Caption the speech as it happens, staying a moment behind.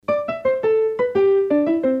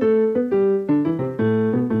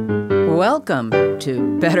Welcome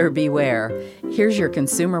to Better Beware. Here's your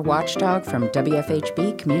consumer watchdog from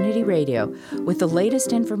WFHB Community Radio with the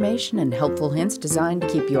latest information and helpful hints designed to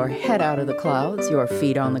keep your head out of the clouds, your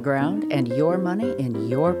feet on the ground, and your money in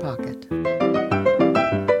your pocket.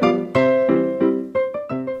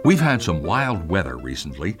 We've had some wild weather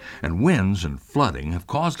recently, and winds and flooding have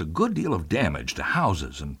caused a good deal of damage to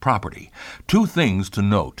houses and property. Two things to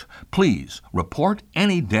note. Please report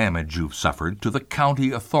any damage you've suffered to the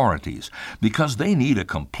county authorities, because they need a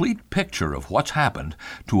complete picture of what's happened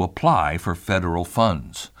to apply for federal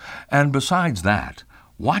funds. And besides that,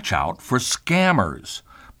 watch out for scammers.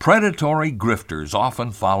 Predatory grifters often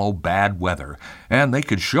follow bad weather, and they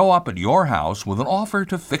could show up at your house with an offer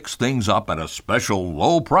to fix things up at a special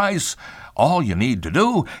low price. All you need to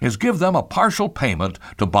do is give them a partial payment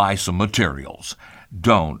to buy some materials.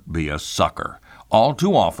 Don't be a sucker. All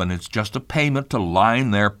too often it's just a payment to line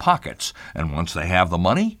their pockets, and once they have the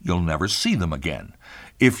money, you'll never see them again.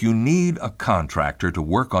 If you need a contractor to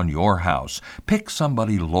work on your house, pick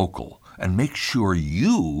somebody local and make sure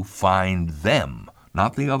you find them,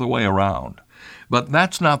 not the other way around. But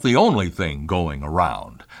that's not the only thing going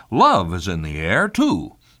around. Love is in the air,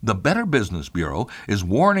 too. The Better Business Bureau is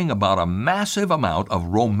warning about a massive amount of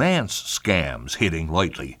romance scams hitting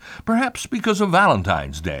lately, perhaps because of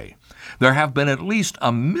Valentine's Day. There have been at least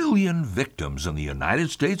 1 million victims in the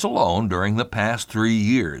United States alone during the past 3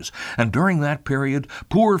 years, and during that period,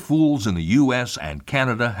 poor fools in the U.S. and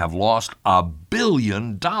Canada have lost $1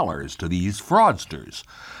 billion to these fraudsters.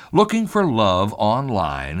 Looking for love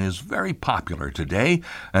online is very popular today,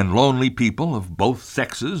 and lonely people of both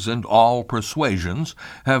sexes and all persuasions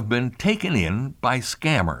have been taken in by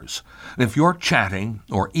scammers. If you're chatting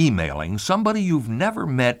or emailing somebody you've never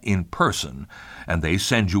met in person, and they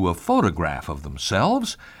send you a photograph of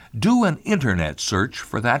themselves, do an internet search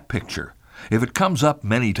for that picture. If it comes up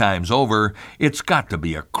many times over, it's got to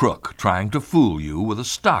be a crook trying to fool you with a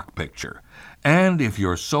stock picture. And if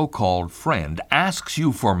your so-called friend asks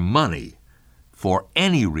you for money, for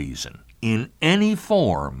any reason, in any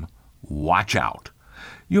form, watch out.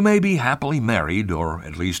 You may be happily married, or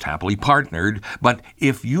at least happily partnered, but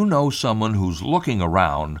if you know someone who's looking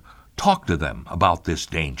around, talk to them about this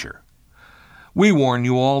danger. We warn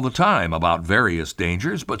you all the time about various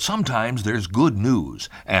dangers, but sometimes there's good news,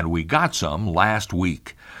 and we got some last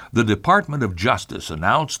week. The Department of Justice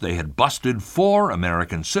announced they had busted 4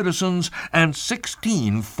 American citizens and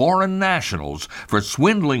 16 foreign nationals for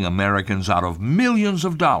swindling Americans out of millions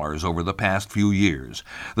of dollars over the past few years.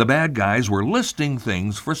 The bad guys were listing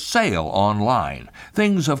things for sale online,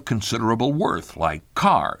 things of considerable worth like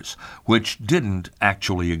cars, which didn't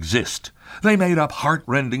actually exist. They made up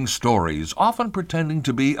heart-rending stories, often pretending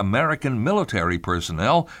to be American military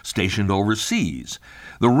personnel stationed overseas.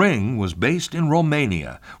 The ring was based in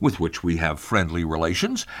Romania, with which we have friendly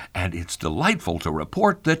relations, and it's delightful to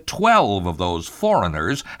report that 12 of those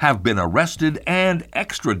foreigners have been arrested and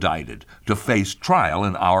extradited to face trial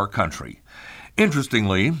in our country.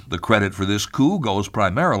 Interestingly, the credit for this coup goes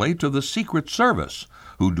primarily to the Secret Service,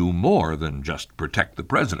 who do more than just protect the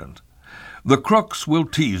president. The crooks will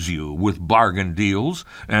tease you with bargain deals,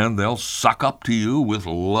 and they'll suck up to you with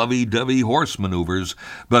lovey-dovey horse maneuvers,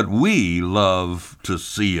 but we love to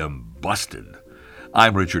see 'em busted.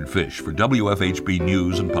 I'm Richard Fish for WFHB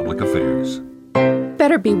News and Public Affairs.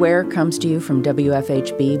 Better Beware comes to you from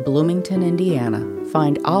WFHB Bloomington, Indiana.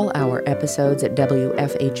 Find all our episodes at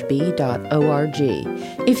WFHB.org.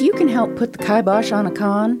 If you can help put the kibosh on a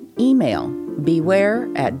con, email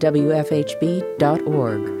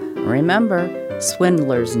beware@WFHB.org. Remember,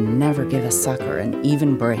 swindlers never give a sucker an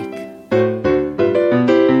even break.